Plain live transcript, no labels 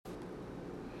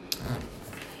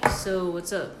So,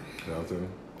 what's up? Nothing.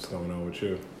 What's going on with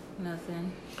you?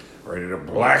 Nothing. Ready to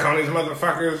black on these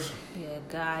motherfuckers? Yeah,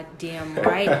 goddamn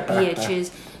right, bitches.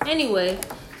 Anyway,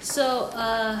 so,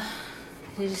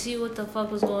 did you see what the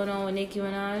fuck was going on with Nicki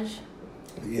Minaj?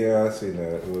 Yeah, I seen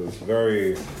that. It was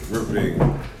very riveting.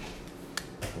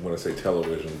 I want to say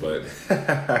television, but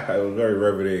it was very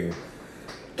riveting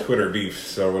Twitter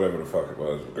beefs or whatever the fuck it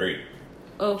was. Great.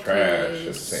 Okay. Trash at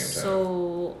the same time.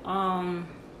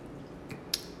 So,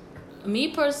 me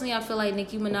personally, I feel like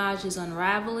Nicki Minaj is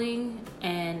unraveling,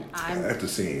 and At the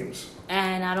seams.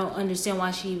 And I don't understand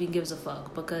why she even gives a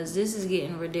fuck, because this is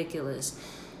getting ridiculous.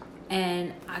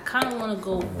 And I kind of want to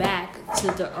go back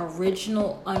to the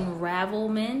original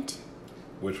unravelment.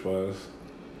 Which was?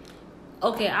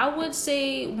 Okay, I would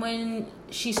say when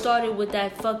she started with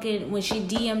that when she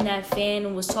DM'd that fan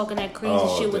and was talking that crazy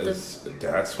shit with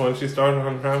That's when she started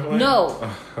unraveling? No.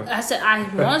 I said I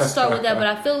wanted to start with that, but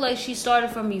I feel like she started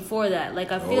from before that.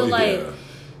 Like, I feel like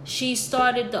she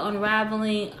started the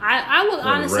unraveling. I would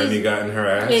honestly... Remy got in her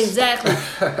ass?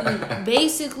 Exactly.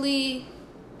 Basically...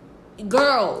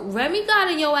 Girl, Remy got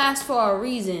in your ass for a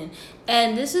reason.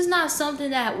 And this is not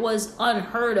something that was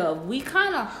unheard of. We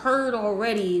kind of heard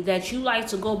already that you like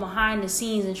to go behind the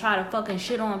scenes and try to fucking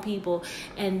shit on people.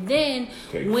 And then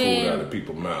take food out of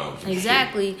people's mouths.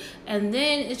 Exactly. And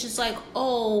then it's just like,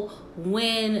 oh,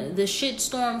 when the shit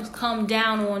storms come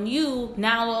down on you,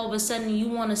 now all of a sudden you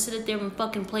want to sit there and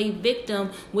fucking play victim,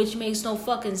 which makes no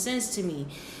fucking sense to me.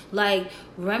 Like,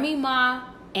 Remy Ma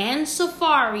and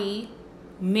Safari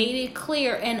made it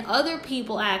clear, and other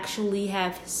people actually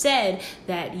have said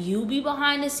that you be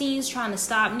behind the scenes trying to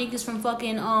stop niggas from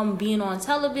fucking being on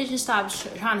television,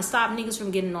 trying to stop niggas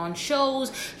from getting on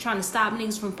shows, trying to stop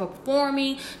niggas from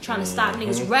performing, trying to stop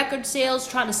niggas record sales,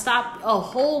 trying to stop a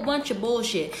whole bunch of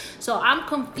bullshit. So I'm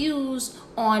confused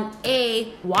on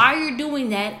A, why you're doing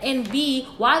that, and B,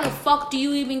 why the fuck do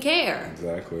you even care?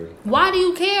 Exactly. Why do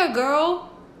you care, girl?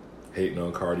 Hating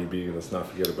on Cardi B, let's not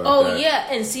forget about that. Oh, yeah,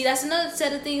 and see, that's another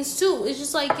set of things, too. It's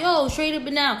just like, yo, straight up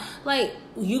and down. Like,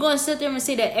 you gonna sit there and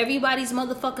say that everybody's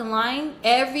motherfucking lying?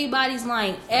 Everybody's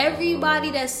lying.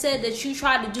 Everybody that said that you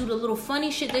tried to do the little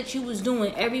funny shit that you was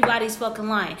doing, everybody's fucking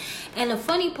lying. And the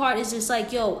funny part is just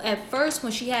like, yo, at first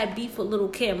when she had beef with Lil'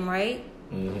 Kim, right?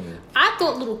 Mm-hmm. I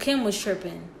thought Lil' Kim was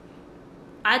tripping.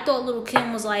 I thought Lil'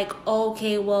 Kim was like,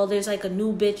 okay, well, there's like a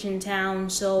new bitch in town,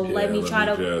 so let me try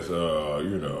to just,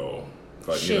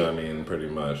 but you know what I mean, pretty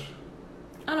much.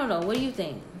 I don't know. What do you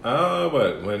think?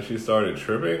 But when she started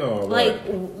tripping, or like,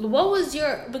 what was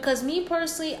your? Because me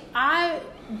personally, I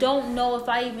don't know if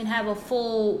I even have a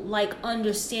full like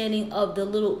understanding of the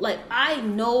little. Like, I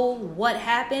know what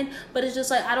happened, but it's just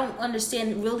like I don't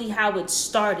understand really how it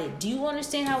started. Do you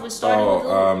understand how it started?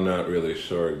 I'm not really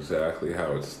sure exactly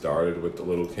how it started with the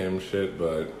Lil' Kim shit,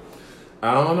 but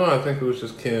I don't know. I think it was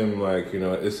just Kim, like, you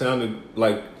know, it sounded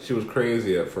like she was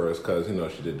crazy at first because, you know,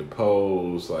 she did the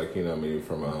pose, like, you know what I mean,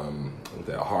 from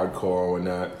that hardcore and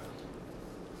that.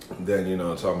 Then, you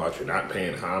know, talking about you're not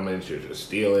paying homage, you're just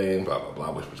stealing, blah, blah,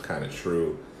 blah, which was kind of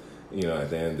true. You know, at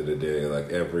the end of the day, like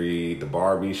the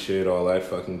Barbie shit, all that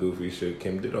fucking goofy shit,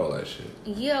 Kim did all that shit.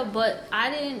 Yeah, but I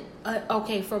didn't,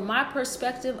 okay, from my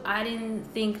perspective, I didn't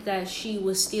think that she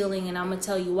was stealing, and I'm going to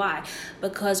tell you why.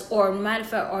 Because, or matter of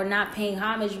fact, or not paying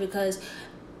homage, because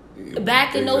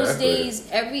back in those days,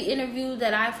 every interview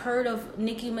that I've heard of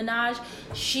Nicki Minaj,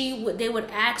 they would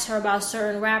ask her about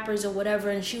certain rappers or whatever,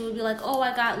 and she would be like, "Oh,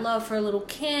 I got love for Lil'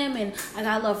 Kim, and I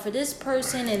got love for this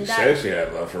person." And that said she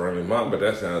had love for Remy Ma, but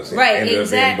that sounds right. Ended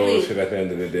Exactly. Up being bullshit at the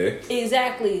end of the day.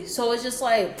 Exactly. So it's just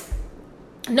like.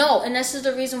 No, and this is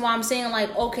the reason why I'm saying,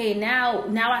 like, okay, now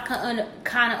I can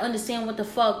kind of understand what the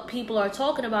fuck people are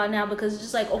talking about now, because it's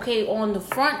just like, okay, on the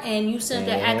front end, you sit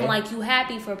there acting like you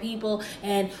happy for people,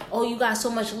 and, oh, you got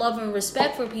so much love and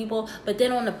respect for people, but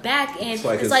then on the back end, it's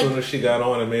like as soon as she got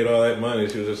on and made all that money,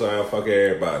 she was just like, oh, fuck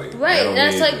everybody. Right,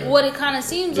 that's like what it kind of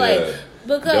seems like.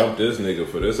 Because dump this nigga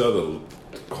for this other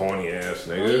corny ass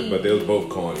nigga, but they was both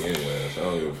corny anyway, so I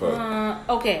don't give a fuck.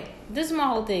 Okay, this is my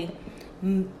whole thing.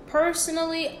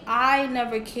 Personally, I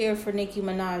never cared for Nicki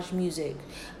Minaj music.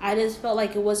 I just felt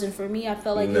like it wasn't for me. I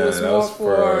felt like it was more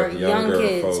for young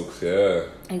kids. Folks, yeah.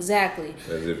 Exactly.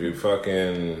 As if you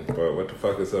fucking, but what the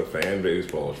fuck is a fan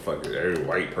base? Well, fucking every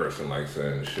white person likes that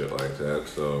and shit like that.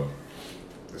 So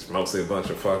it's mostly a bunch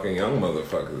of fucking young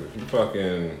motherfuckers. If you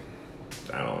fucking,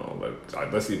 I don't know,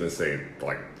 let's even say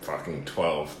like fucking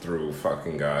 12 through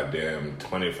fucking goddamn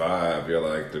 25,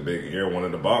 you're one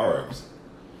of the barbs.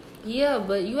 Yeah,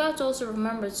 but you have to also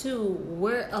remember too,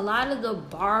 where a lot of the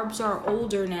barbs are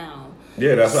older now.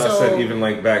 Yeah, that's why I So- said even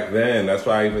like back then. That's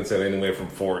why I even said anywhere from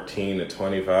 14 to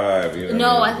 25. You know,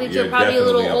 No, I think you're probably a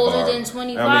little definitely older bar. than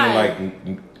 25. I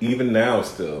mean, like even now,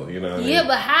 still, you know. What I mean? Yeah,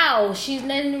 but how? She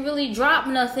didn't really drop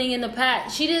nothing in the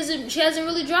past. She hasn't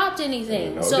really dropped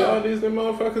anything. No So doubt these them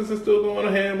motherfuckers are still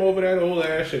going ham over that old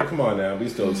ass shit. Come on now, we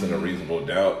still in a reasonable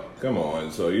doubt. Come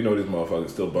on, so you know these motherfuckers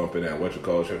still bumping that what you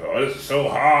call shit. Oh, this is so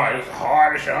hard. It's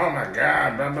hard as shit. Oh my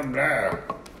god, blah blah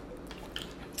blah.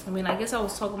 I mean, I guess I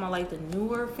was talking about like the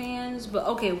newer fans, but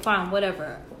okay, fine,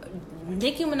 whatever.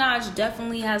 Nicki Minaj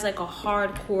definitely has like a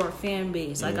hardcore fan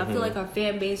base. Like I feel like her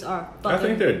fan base are fucking. I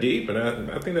think they're deep, and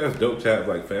I think that's dope to have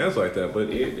like fans like that.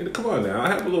 But come on now, I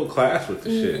have a little class with the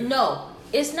shit. No,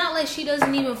 it's not like she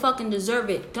doesn't even fucking deserve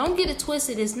it. Don't get it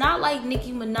twisted. It's not like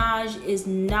Nicki Minaj is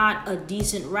not a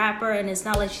decent rapper, and it's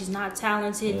not like she's not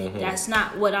talented. That's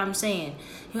not what I'm saying.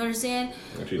 You understand?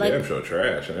 She like, damn sure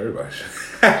trash, and everybody.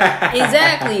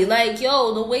 Exactly. Like,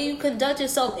 yo, the way you conduct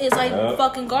yourself is like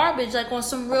fucking garbage, like on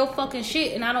some real fucking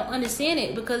shit, and I don't understand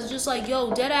it because just like,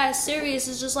 yo, dead ass serious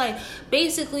is just like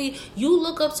basically you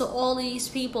look up to all these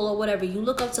people or whatever. You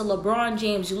look up to LeBron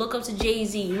James, you look up to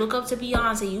Jay-Z, you look up to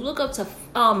Beyonce, you look up to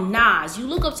Nas, you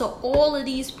look up to all of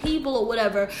these people or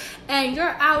whatever, and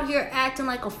you're out here acting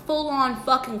like a full-on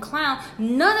fucking clown.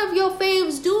 None of your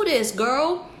faves do this,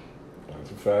 girl.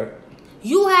 That's a fact.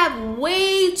 You have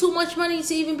way too much money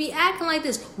to even be acting like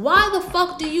this. Why the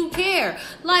fuck do you care?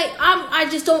 Like, I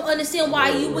just don't understand why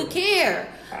you would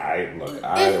care. I ain't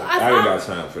got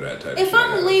time for that type of shit. If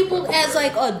I'm labeled as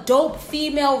like a dope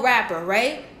female rapper,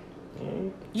 right?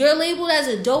 You're labeled as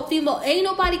a dope female. Ain't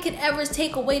nobody can ever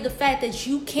take away the fact that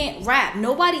you can't rap.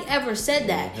 Nobody ever said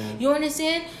that. You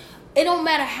understand? It don't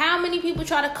matter how many people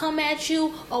try to come at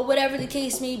you or whatever the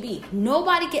case may be.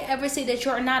 Nobody can ever say that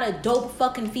you're not a dope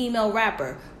fucking female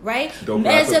rapper, right? Dope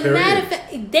As rapper, a matter of period.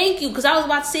 fact, thank you, because I was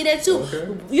about to say that too.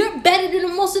 Okay. You're better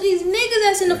than most of these niggas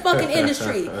that's in the fucking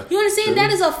industry. You understand? True. That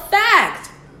is a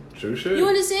fact. True shit. You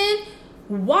understand?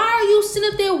 Why are you sitting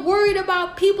up there worried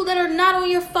about people that are not on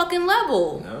your fucking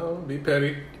level? No, be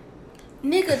petty.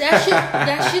 Nigga,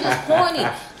 that shit is corny.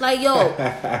 Like, yo,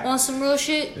 on some real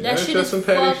shit, that That's shit just is some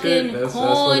petty fucking shit. That's corny,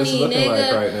 what it's looking nigga.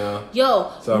 like right now. Yo,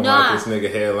 Talking about this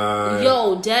nigga hairline.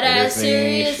 Yo, dead and ass this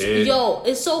ain't serious. shit. Yo,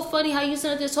 it's so funny how you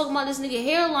sit up there talking about this nigga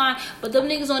hairline, but them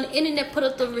niggas on the internet put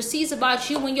up the receipts about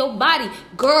you and your body.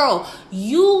 Girl,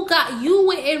 you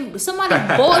went and somebody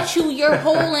bought you your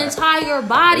whole entire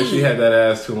body. And she had that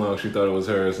ass too long. She thought it was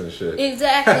hers and shit.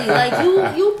 Exactly. Like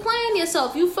you playing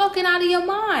yourself. You fucking out of your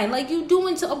mind. Like you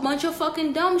doing to a bunch of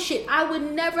fucking dumb shit. I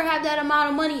would never have that amount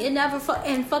of money and never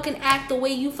fucking act the way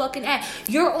you fucking act.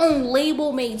 Your own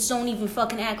label mates don't even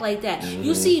fucking act like that.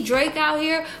 You see Drake out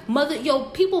here,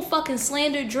 people fucking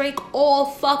slander Drake all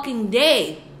fucking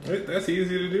day. That's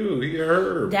easy to do. He a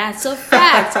herb. That's a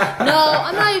fact. No,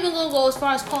 I'm not even gonna go as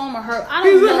far as calling him a herb. I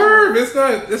don't He's know. a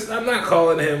herb. I'm not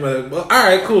calling him a. Well, all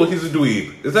right, cool. He's a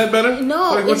dweeb. Is that better?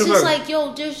 No, Like, what it's the just fuck? like,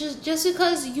 yo, just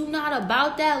because you not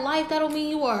about that life, that don't mean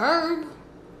you a herb.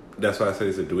 That's why I say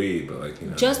he's a dweeb, but like, you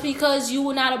know. Just because you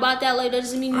were not about that life, that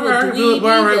doesn't mean you all a right, dweeb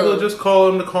either. we'll just call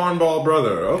him the cornball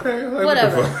brother. Okay, like,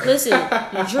 Whatever. What the fuck? Listen,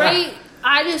 Drake,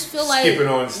 I just feel like Skipping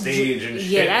on stage and shit.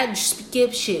 Yeah, that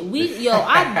skip shit.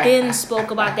 I been spoke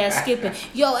about that skipping.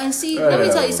 Yo, and see, let me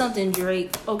tell you something,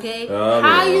 Drake. Okay, Oh,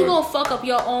 how you Lord. gonna fuck up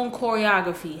your own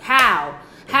choreography? How?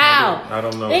 I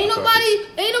don't know. Ain't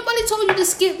nobody told you to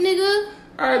skip, nigga.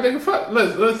 All right, nigga, fuck.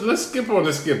 Let's skip on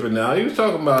the skipping now. You was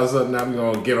talking about something. I'm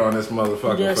gonna get on this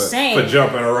motherfucker Just saying. for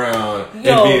jumping around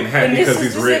Yo, and being happy because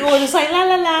he's this rich. nigga was just like la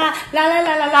la la la la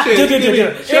la la la.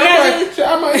 Shit,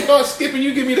 I might start skipping.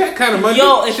 You give me that kind of money.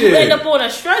 Yo, if Shit. you end up on a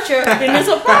stretcher, then it's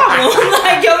a problem.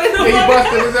 Like, yo, it's a Yeah, he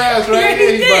busted his ass, right? Yeah, Yeah,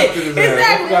 he he did. busted his ass. I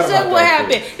Exactly. forgot That's about what that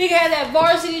happened. Nigga had that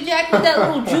varsity jacket with that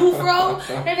little Jew fro.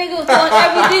 That nigga thought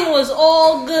everything was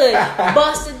all good.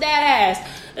 Busted that ass.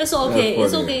 It's okay. That's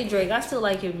It's funny. okay, Drake. I still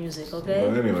like your music, okay?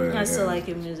 But anyway, I still yeah. like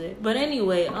your music. But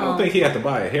anyway, I don't think he had to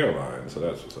buy a hairline, so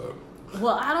that's what's up.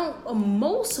 well, I don't.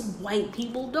 Most white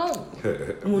people don't.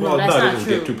 Well, that's not just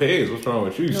true. get toupees. What's wrong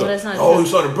with you? No, that's not oh, true. you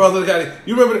saw the brother got it.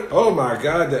 You remember? Oh my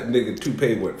God, that nigga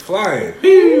toupee went flying.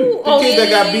 Ooh, The kid that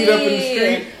got beat up in the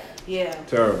street. Yeah.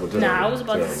 Terrible. Nah, I was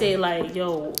about to terrible. say like,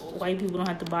 yo, white people don't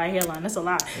have to buy a hairline. That's a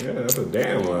lot. Yeah, that's a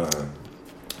damn line.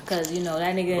 Cause you know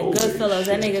that nigga in Holy Goodfellas,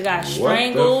 that shit. nigga got What the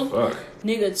strangled. fuck?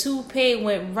 Nigga toupee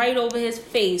went right over his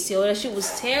face, yo. That shit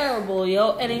was terrible,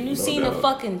 yo. And then you No seen the doubt.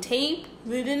 fucking tape.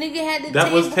 The nigga had the That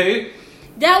tape. was tape.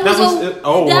 That that was was it?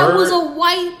 Oh, that word? was a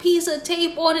white piece of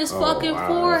tape on his fucking wow,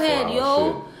 forehead, wow,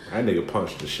 yo. shit. That nigga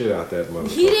punched the shit out that motherfucker.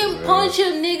 He didn't punch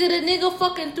him, nigga. The nigga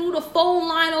fucking threw the phone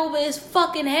line over his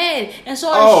fucking head and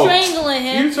started strangling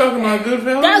him. You talking about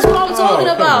Goodfellas? That's what I'm talking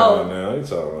about. Come on now. You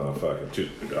talking about fucking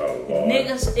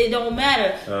Niggas, it don't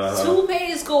matter.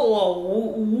 Toupees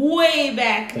go way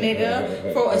back,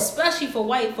 nigga. Especially for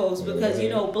white folks, because you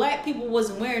know black people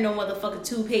wasn't wearing no motherfucking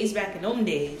toupees back in them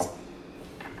days.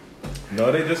 No,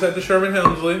 they just had the Sherman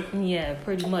Hemsley. Yeah,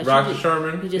 pretty much. Rock the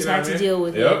Sherman. You just had to deal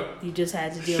with it. You just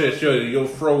had to deal with it. Your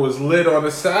fro was lit on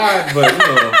the side, but you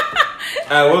know.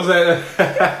 What was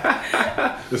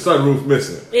that? The sunroof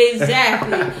missing.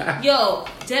 Exactly. Yo,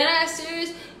 dead ass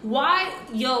serious. Why,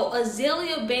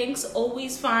 Azealia Banks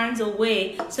always finds a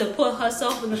way to put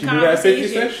herself in the conversation.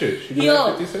 She do that 50 Cent shit. She do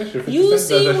that 50 Cent shit. 50 you Cent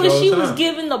see when she was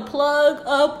giving the plug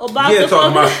up about the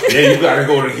talking about, you gotta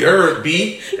go to Europe,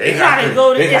 B. They gotta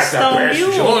go to Istanbul.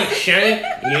 Joint, son.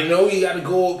 You know, you gotta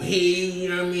go up here, you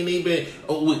know what I mean? They been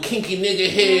with kinky nigga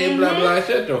head, blah, blah.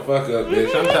 Shut the fuck up,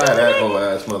 bitch. I'm tired of that whole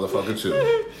ass motherfucker,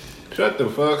 too. Shut the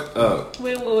fuck up.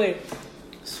 Wait.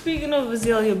 Speaking of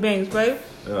Azealia Banks, right?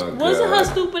 Oh, wasn't her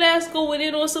stupid ass going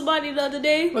in on somebody the other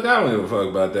day? Look, I don't give a fuck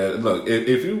about that. Look,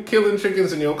 if you killing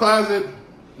chickens in your closet,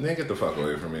 then get the fuck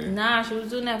away from me. Nah, she was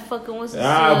doing that fucking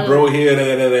bro, here,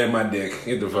 there, my dick.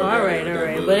 Get the fuck out of here. All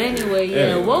right. But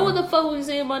anyway, what the fuck was you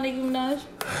saying about Nicki Minaj?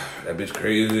 That bitch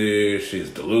crazy.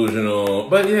 She's delusional.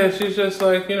 But yeah, she's just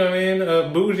like, you know what I mean, a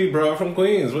bougie bro from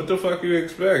Queens. What the fuck you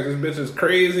expect? This bitch is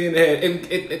crazy in the head.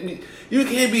 And you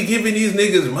can't be giving these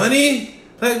niggas money.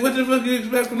 Like, what the fuck you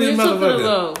expect from these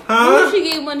motherfuckers? Huh? She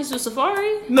gave money to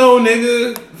Safari? No,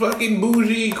 nigga. Fucking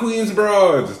bougie Queens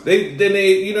broads. They,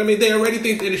 you know what I mean? They already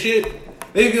think they're the shit.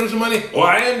 They give them some money. Oh,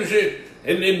 I am the shit.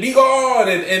 And be gone.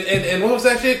 And what was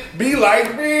that shit? Be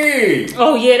like me.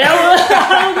 Oh, yeah. That was, I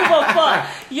don't give a fuck.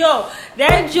 Yo,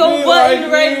 that Joe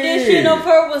Budden rendition of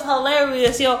her was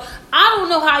hilarious. Yo, I don't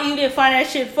know how you didn't find that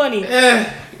shit funny.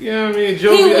 You know what I mean?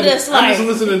 Joe, I'm just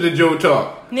listening to Joe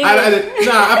talk. I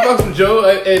fucks with Joe,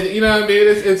 and you know what I mean.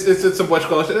 It's some what you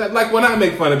call it. Like when I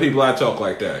make fun of people, I talk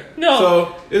like that. No,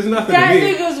 so it's nothing. That to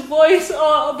me. nigga's voice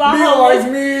about be her like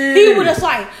me. He was just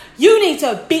like, "You need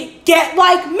to get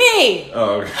like me."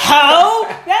 Oh, okay. How?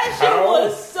 That shit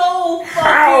was so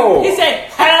fucking. He said,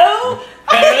 "How?"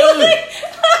 I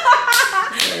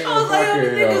was like, "Yo,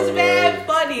 this nigga's mad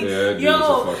funny." Yeah,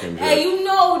 hey, you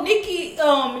know, Nicki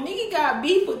got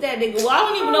beef with that nigga. Well, I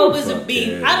don't even know if it's a beef.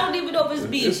 Yeah. I don't even know if it's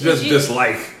beef. It's just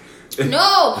dislike.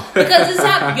 No, because this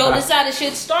how the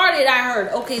shit started. I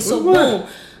heard. Okay, so boom.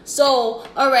 So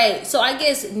all right. So I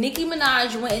guess Nicki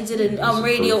Minaj went into the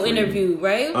radio interview,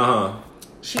 right?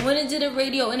 She went into the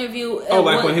radio interview.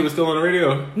 When he was still on the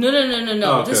radio? No.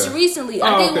 Oh, okay. Just recently.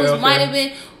 I think it might have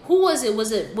been. Who was it?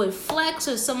 Was it with Flex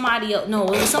or somebody else? No,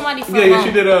 it was somebody from... Yeah,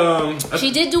 she did...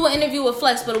 she did do an interview with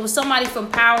Flex, but it was somebody from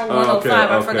Power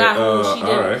 105. I forgot who she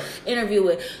did an interview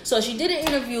with. So she did an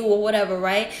interview or whatever,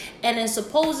 right? And then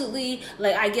supposedly,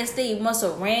 like, I guess they must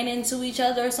have ran into each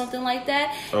other or something like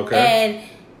that. Okay.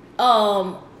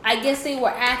 And, I guess they were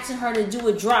asking her to do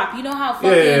a drop. You know how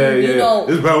fucking, you know...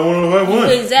 It's about 105.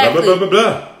 Exactly. Blah, blah, blah,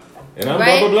 blah. And I'm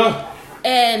blah, blah, blah.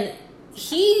 And...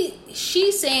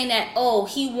 she's saying that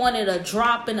he wanted a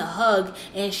drop and a hug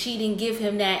and she didn't give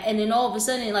him that, and then all of a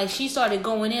sudden like she started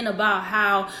going in about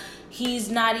how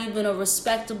he's not even a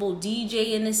respectable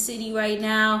DJ in the city right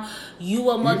now. You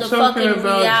a motherfucking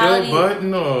reality. Joe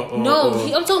Budden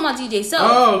I'm talking about DJ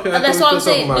Self. Oh, okay. That's what I'm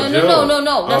saying.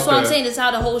 No. That's what I'm saying. That's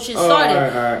how the whole shit started.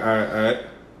 All right.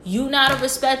 You not a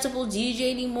respectable DJ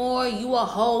anymore. You a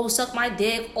hoe, suck my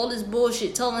dick, all this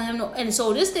bullshit, telling him no. And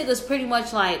so this nigga's pretty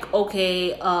much like,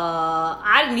 okay,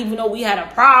 I didn't even know we had a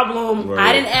problem. Right.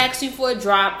 I didn't ask you for a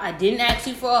drop. I didn't ask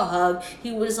you for a hug.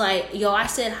 He was like, yo, I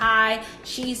said hi.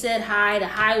 She said hi. The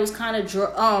hi was kind of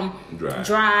dry.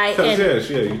 And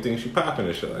you think she popping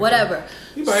and shit like whatever.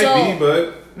 That. You might be,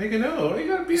 but... Nigga, no, you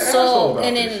gotta be an asshole about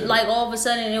and then this like all of a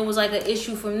sudden it was like an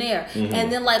issue from there,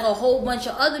 and then like a whole bunch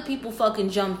of other people fucking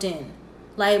jumped in,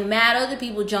 like mad other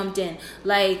people jumped in,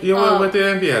 like what did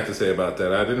Envy have to say about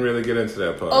that? I didn't really get into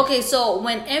that part. Okay, so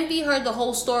when Envy heard the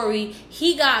whole story,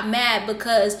 he got mad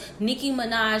because Nicki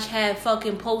Minaj had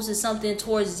fucking posted something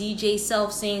towards DJ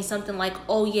Self saying something like,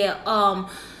 oh yeah,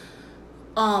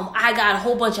 I got a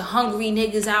whole bunch of hungry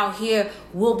niggas out here.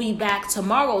 We'll be back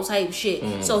tomorrow type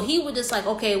shit. So he was just like,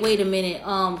 okay, wait a minute.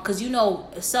 Cause you know,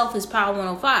 Self is Power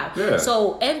 105. Yeah.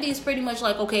 So Envy is pretty much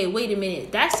like, okay, wait a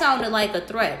minute. That sounded like a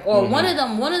threat. Or one of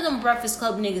them Breakfast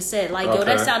Club niggas said like, yo,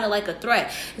 that sounded like a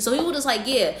threat. And so he was just like,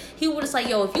 yeah. He was just like,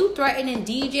 yo, if you threatening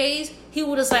DJs, he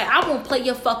was just like, I won't play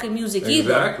your fucking music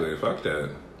either. Exactly. Fuck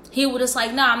that. He would just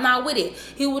like, nah, I'm not with it.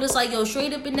 He would just like, yo,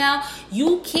 straight up and down,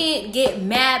 you can't get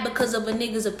mad because of a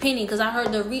nigga's opinion. Because I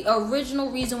heard the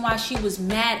original reason why she was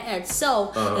mad at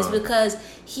Self is because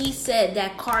he said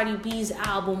that Cardi B's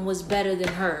album was better than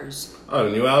hers. Oh,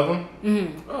 the new album?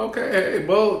 Mm-hmm. Okay, hey,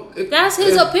 well... That's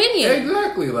his opinion.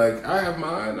 Exactly. Like, I have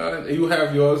mine, you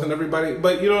have yours, and everybody...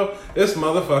 But, you know, this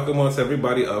motherfucker wants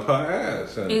everybody up her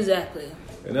ass. Exactly.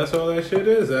 And that's all that shit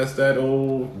is. That's that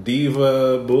old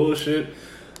diva bullshit.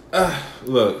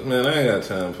 Look, man, I ain't got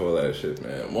time for all that shit,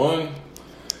 man. One,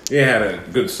 you had a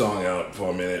good song out for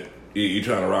a minute. You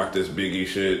trying to rock this Biggie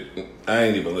shit. I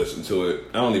ain't even listened to it.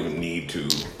 I don't even need to.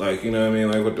 Like, you know what I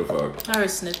mean? Like, what the fuck? I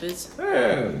heard snippets.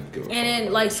 And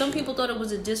then, like, some people thought it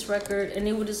was a diss record, and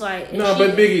they were just like... No,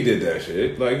 but Biggie did that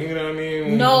shit. Like, you know what I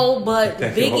mean? No, but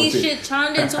Biggie shit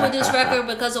turned into a diss record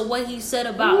because of what he said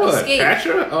about Escape.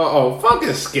 Catcher? Oh, fuck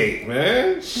Escape,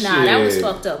 man. Nah, shit. That was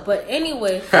fucked up. But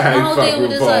anyway, my whole thing was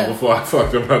just like... before I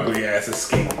fucked them ugly ass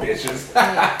Escape bitches.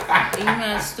 You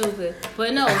man stupid.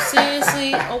 But no,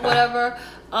 seriously, or whatever.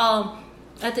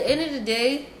 At the end of the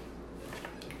day,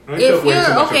 if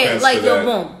you're okay, like yo,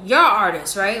 boom, you're an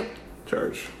artist, right?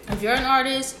 Church. If you're an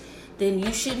artist, then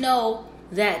you should know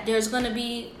that there's gonna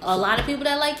be a lot of people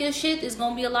that like your shit. There's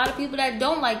gonna be a lot of people that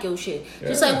don't like your shit. Yeah.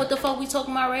 Just like what the fuck we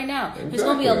talking about right now. Exactly. There's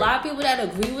gonna be a lot of people that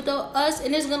agree with us,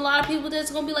 and there's gonna be a lot of people that's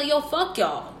gonna be like, yo, fuck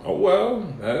y'all. Oh well,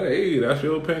 hey, that's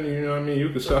your opinion. You know what I mean? You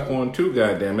can suck on too,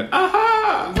 goddammit.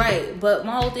 Aha! Right, but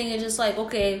my whole thing is just like,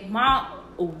 okay,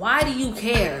 why do you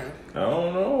care? I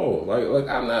don't know. Like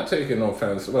I'm not taking no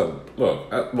offense. Well, look,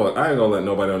 I ain't gonna let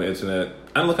nobody on the internet.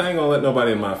 I ain't gonna let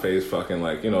nobody in my face fucking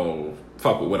like, you know,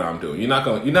 fuck with what I'm doing. You're not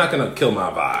gonna kill my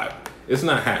vibe. It's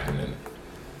not happening.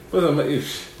 But you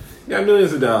got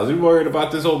millions of dollars. You worried about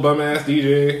this old bum ass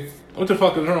DJ? What the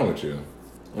fuck is wrong with you?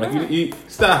 Like you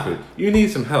stop it. You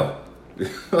need some help.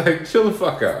 Like chill the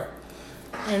fuck out.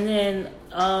 And then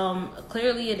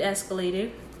clearly it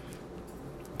escalated.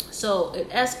 So it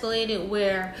escalated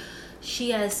where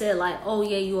she has said like, oh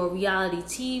yeah, you're a reality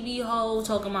TV hoe,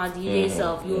 talking about DJ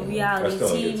Self. You're a reality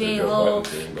TV hoe.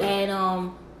 And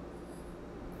I'm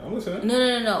listening.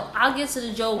 No. I'll get to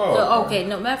the joke. Okay,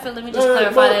 no, matter of fact, let me just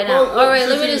clarify that now. All right,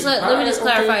 let me just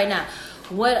clarify it now.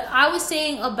 What I was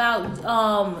saying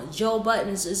about Joe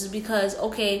Buttons is because,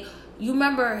 okay, you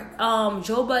remember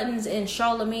Joe Buttons and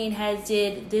Charlamagne had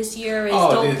did This Year is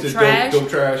Dope Trash. Dope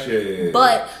Trash, yeah.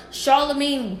 But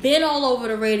Charlamagne been all over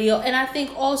the radio, and I think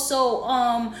also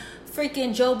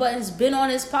freaking Joe Buttons been on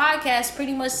his podcast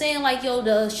pretty much saying like, yo,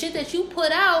 the shit that you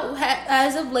put out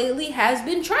as of lately has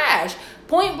been trash.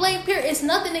 Point blank period. It's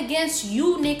nothing against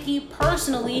you, Nikki,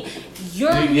 personally.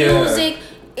 Your music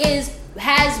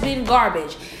has been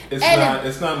garbage.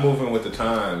 It's not moving with the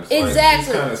times. Exactly. Like,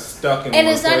 it's kind of stuck in and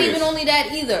one it's not place. even only that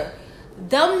either.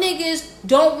 Them niggas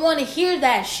don't want to hear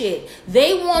that shit.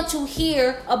 They want to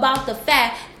hear about the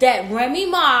fact that Remy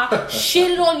Ma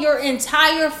shitted on your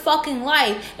entire fucking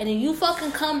life, and then you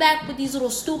fucking come back with these little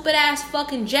stupid ass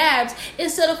fucking jabs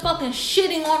instead of fucking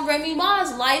shitting on Remy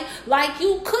Ma's life like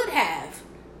you could have.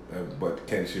 What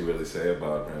can she really say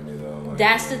about Remy though? Like,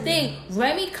 that's the thing.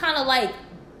 Remy kind of like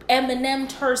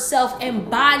Eminem'd herself,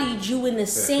 embodied you in the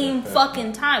same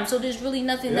fucking time. So there's really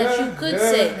nothing that you could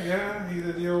say. Yeah,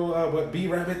 either the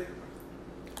B-Rabbit.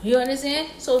 You understand?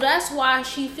 So that's why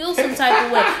she feels some type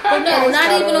of way. But no,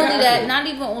 not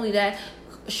even only that.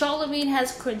 Charlamagne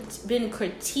has been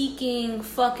critiquing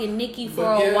fucking Nicki for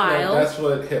a while. That's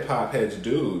what hip hop heads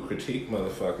do. Critique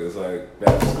motherfuckers. Like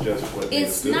that's just what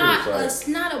it's do. Not, it's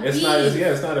not a beef.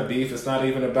 It's not a beef. It's not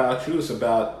even about you. It's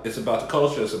about the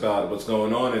culture. It's about what's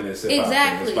going on in this hip hop.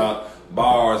 Exactly. It's about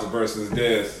bars versus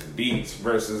this, beats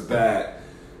versus that.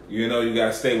 You know, you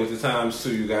gotta stay with the times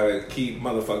too. You gotta keep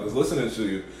motherfuckers listening to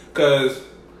you. Cause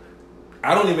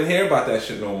I don't even hear about that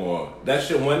shit no more. That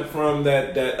shit went from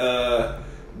that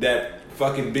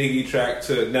fucking Biggie track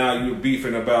to now you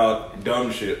beefing about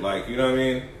dumb shit. Like, you know what I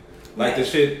mean? Like the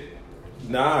shit,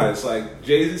 it's like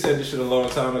Jay-Z said this shit a long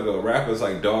time ago. Rappers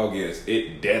like dog is.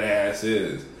 It dead ass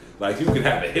is. Like you can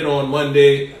have a hit on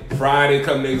Monday, Friday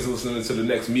come niggas listening to the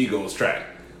next Migos track.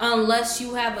 Unless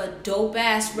you have a dope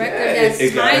ass record that's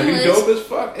it timeless. It gotta be dope as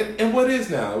fuck. And what is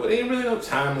now? It ain't really no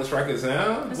timeless records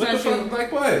now. That's what the fuck? True.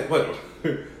 Like what? What?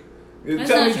 That's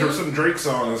Tell me true. some Drake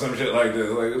song or some shit like this.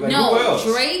 Like no, who else?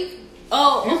 Drake.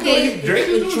 Oh, okay. Drake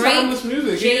is doing timeless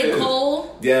music. J.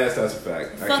 Cole. Yes, that's a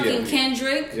fact. Fucking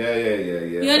Kendrick. Yeah.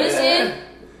 You understand?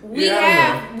 We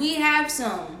have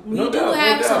some. We do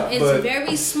have some. It's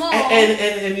very small.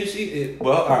 And you see it.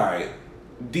 Well, all right.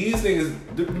 These niggas,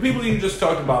 the people you just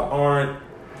talked about aren't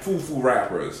foo-foo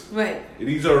rappers. Right.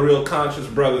 These are real conscious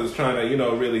brothers trying to,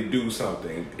 really do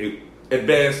something.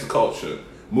 advance the culture,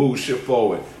 move shit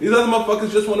forward. These other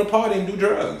motherfuckers just want to party and do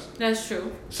drugs. That's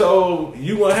true. So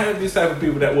you gonna have these type of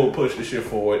people that will push the shit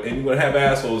forward, and you gonna have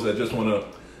assholes that just want to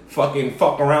fucking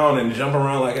fuck around and jump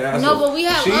around like assholes. No, but we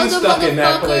have She's other stuck in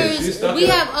that place. She's motherfuckers. stuck We in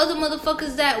have other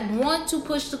motherfuckers that want to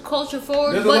push the culture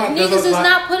forward, There's a but lot- there's niggas a is lot-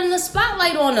 not putting the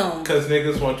spotlight on them. Because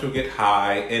niggas want to get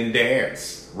high and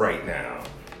dance right now.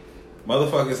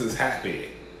 Motherfuckers is happy.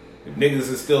 If niggas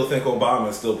is still think Obama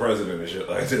is still president and shit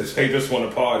like this, they just want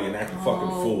to party and act a fucking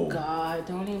fool. Oh God,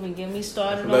 don't even get me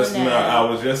started on Listen, that. I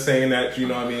was just saying that, you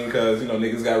know what I mean, because, you know,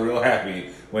 niggas got real happy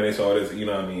when they saw this, you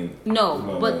know what I mean.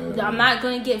 No, but I'm not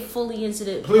going to get fully into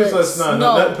the. Please, let's not,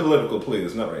 nothing political,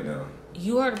 please, not right now.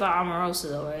 You heard about Omarosa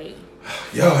though, right?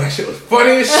 Yo, that shit was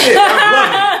funny as shit.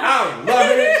 I'm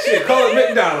loving it. Shit, call it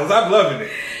McDonald's. I'm loving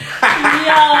it.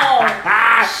 Yo,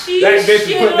 she that bitch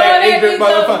shit put on that that ignorant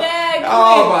nigga motherfucker. bag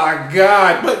Oh quick. my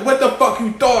god! But what the fuck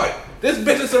you thought? This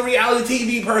bitch is a reality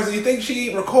TV person. You think she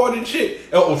ain't recording shit?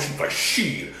 Oh, she's like,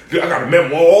 shit. I got a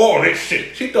memoir, all this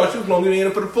shit. She thought she was gonna get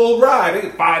in for the full ride. They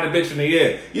fired the bitch in the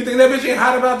air. You think that bitch ain't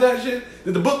hot about that shit?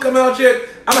 Did the book come out yet?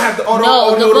 I'm gonna have to order.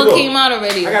 No, order the book came out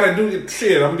already. I gotta do it.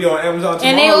 Shit, I'm gonna be on Amazon tomorrow.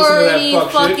 And they already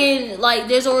fuck fucking shit. like.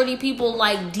 There's already people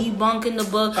like debunking the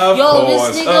book. Of Yo,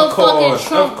 course, this nigga of course, fucking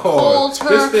Trump of course. called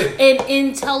her This an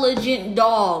intelligent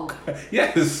dog.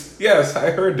 Yes, I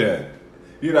heard that.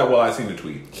 You know, well, I seen the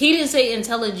tweet. He didn't say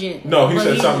intelligent. No, he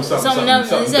but said something else.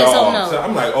 He said dog. something else. So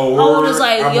I'm like, oh, I word. was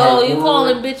like, I'm yo, like, you word.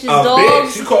 calling bitches A dogs?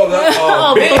 Bitch. You called her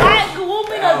a bitch. Black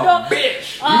woman a dog.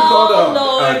 Bitch. You Oh, called her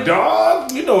Lord. a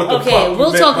dog? You know what the fuck Okay, you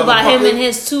we'll meant, talk about him motherfucker. and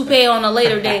his toupee on a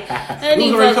later day. And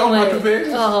We was already talking about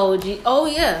toupees? Oh, gee. Oh,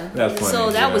 yeah. That's funny.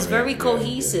 So that Yeah, was yeah, very yeah,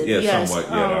 cohesive. Yeah, yes.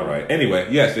 somewhat. Yeah, all right. Anyway,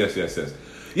 yes.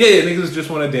 Yeah, niggas just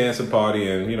want to dance and party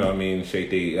and, you know what I mean, shake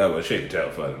the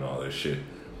tail feather and all this shit.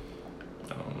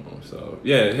 So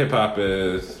yeah, hip hop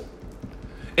is,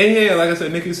 and yeah, like I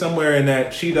said, Nicki's somewhere in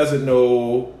that she doesn't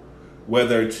know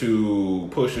whether to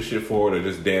push the shit forward or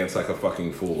just dance like a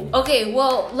fucking fool. Okay,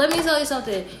 well, let me tell you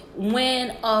something.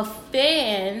 When a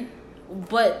fan,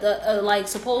 but the like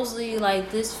supposedly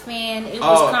like this fan, it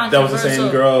was controversial. That was the same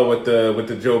girl with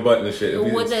the Joe Budden and shit.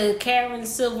 With the Karen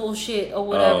Civil shit or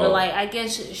whatever. Oh. Like, I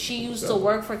guess she used to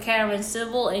work for Karen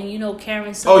Civil, and you know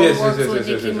Karen Civil worked for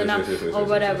Nicki Minaj or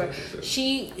whatever.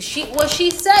 She what she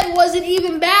said wasn't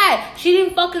even bad. She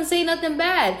didn't fucking say nothing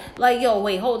bad. Like, yo,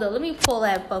 wait, hold up. Let me pull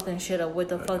that fucking shit up. What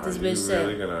the fuck this bitch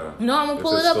said? No, I'm gonna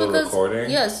pull it up because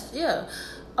recording? yes, yeah.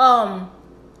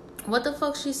 What the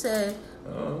fuck she said?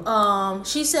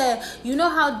 She said, you know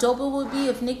how dope it would be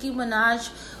if Nicki Minaj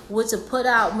were to put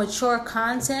out mature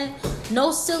content?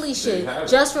 No silly shit,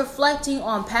 just reflecting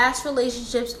on past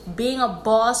relationships, being a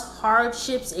boss,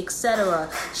 hardships, etc.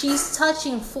 She's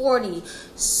touching 40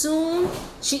 soon.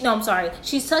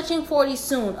 She's touching 40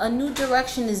 soon. A new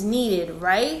direction is needed,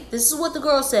 right? This is what the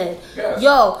girl said. Yes.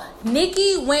 Yo,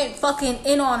 Nicki went fucking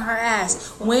in on her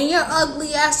ass. When your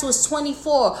ugly ass was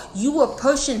 24, you were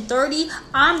pushing 30.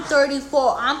 I'm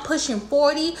 34. I'm pushing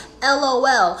 40.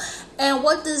 LOL. And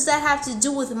what does that have to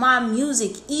do with my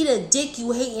music? Eat a dick,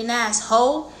 you hating ass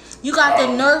hoe. You got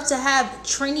the nerve to have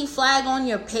Trini flag on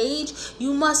your page?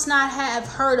 You must not have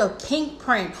heard of Pink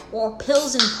Print or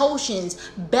Pills and Potions.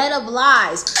 Bed of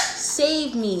Lies.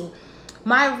 Save Me.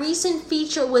 My recent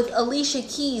feature with Alicia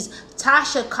Keys,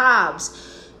 Tasha Cobbs.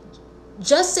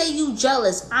 Just say you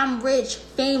jealous. I'm rich,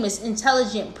 famous,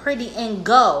 intelligent, pretty, and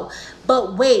go.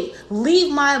 But wait,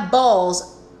 leave my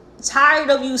balls. Tired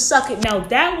of you sucking. Now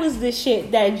that was the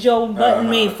shit that Joe Budden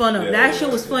made fun of. That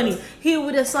shit was funny. He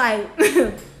was just like,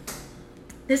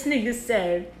 this nigga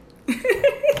said.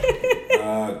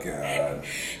 Oh God.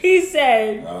 He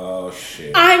said, oh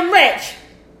shit. I'm rich.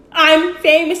 I'm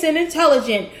famous and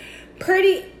intelligent.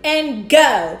 Pretty and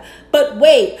go. But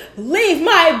wait, leave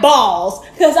my balls.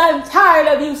 Because I'm tired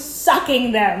of you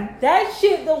sucking them. That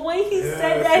shit, the way he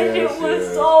said that shit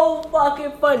was so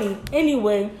fucking funny.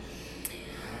 Anyway.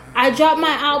 I dropped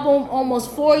my album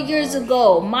almost 4 years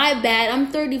ago. My bad.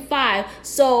 I'm 35.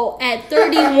 So at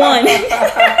 31.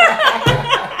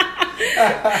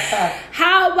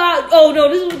 How about, oh no,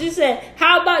 this is what you said.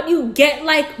 How about you get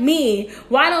like me?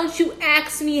 Why don't you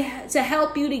ask me to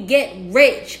help you to get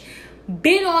rich?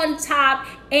 Been on top,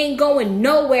 ain't going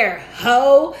nowhere,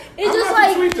 ho. It's just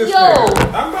like, yo.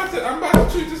 I'm about to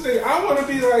tweet this thing. I want to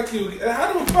be like you.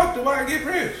 How the fuck do I get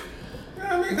rich?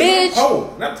 I mean, bitch.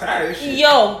 I'm tired of this shit.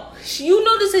 Yo, you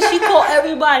notice that she called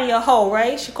everybody a hoe,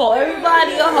 right? She called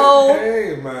everybody a hoe.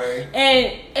 Hey, man.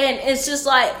 And it's just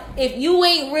like, if you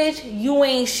ain't rich, you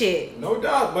ain't shit. No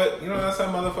doubt, but you know that's how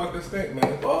motherfuckers think,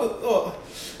 man. Oh,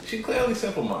 she clearly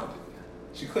simple-minded.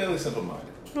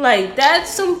 Like,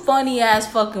 that's some funny ass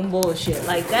fucking bullshit.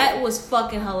 Like, that was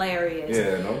fucking hilarious.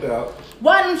 Yeah, no doubt.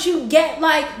 Why don't you get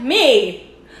like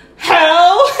me?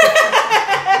 Hell.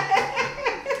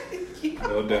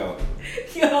 No doubt.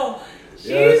 Yo, Yeah,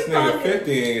 this she's nigga fucking...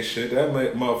 50 ain't shit. That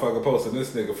motherfucker posting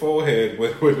this nigga forehead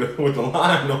with the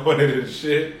line on it and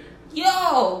shit.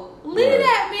 Yo, leave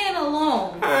that man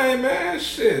alone. Hey, man,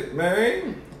 shit,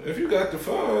 man. If you got the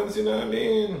funds, you know what I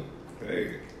mean?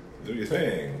 Hey, do your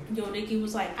thing. Yo, Nikki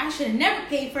was like, I should have never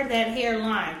paid for that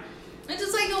hairline. It's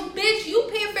just like, yo, bitch, you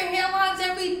pay for hairlines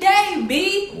every day,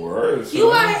 B. Word, You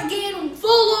are getting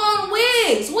full-on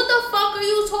wigs. What the fuck are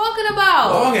you talking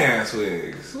about? long-ass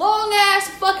wigs. Long-ass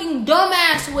fucking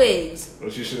dumbass wigs.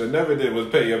 What you should have never did was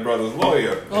pay your brother's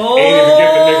lawyer. Oh. Ain't even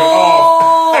get the nigga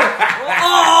off.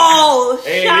 Oh,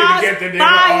 Ain't shots even get the nigga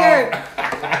fired.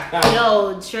 off.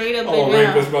 Yo, straight up Oh, and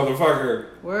rapist down. motherfucker.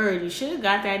 Word, you should have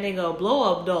got that nigga a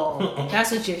blow-up doll.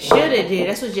 That's what you should have did.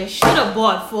 That's what you should have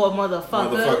bought for,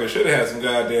 motherfucker. Motherfucker should have had some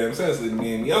goddamn sense leaving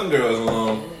me young girls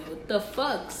alone. What the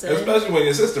fuck, son? Especially when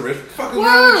your sister rich. What the fuck is Word,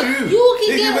 wrong with you? you can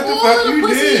Nigga, get what the all fuck the you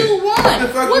pussy did? you want. What the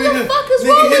fuck What you the did? fuck is Nigga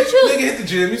wrong with you? Nigga hit the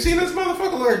gym. You seen this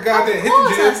motherfucker like goddamn hit course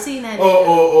the gym? I seen that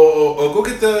Or go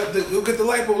get the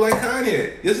lipo like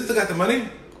Kanye. Your sister got the money.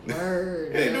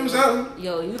 Word. Hey, do something.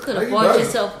 Yo, you could Like have you bought bugging.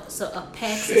 yourself a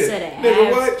pack Shit. set of Nigga,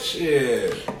 abs. what?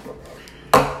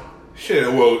 Shit,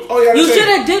 well, oh yeah. You should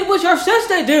have did what your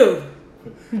sister do.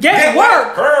 Get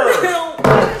work. What's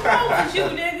wrong with you,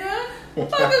 nigga? What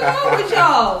the fuck is wrong with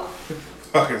y'all?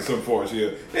 Fucking some force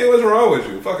here. Hey, what's wrong with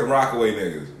you? Fucking Rockaway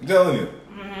niggas. I'm telling you.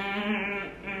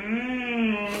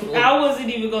 I wasn't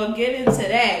even gonna get into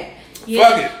that. Fuck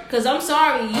Yeah, it. Cause I'm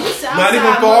sorry, you Southside. Not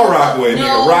even Fall Rockaway,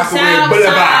 nigga. Rockaway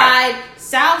Boulevard.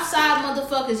 Southside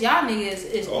motherfuckers, y'all niggas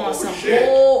is Oh, on some shit.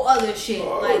 whole other shit.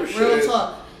 Oh, like shit. real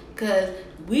talk. Cause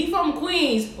we from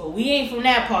Queens, but we ain't from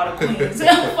that part of Queens.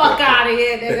 Fuck out of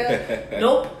here, nigga.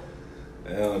 Nope.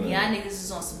 Hell no. Y'all niggas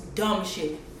is on some dumb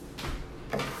shit.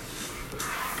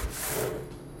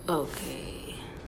 Okay.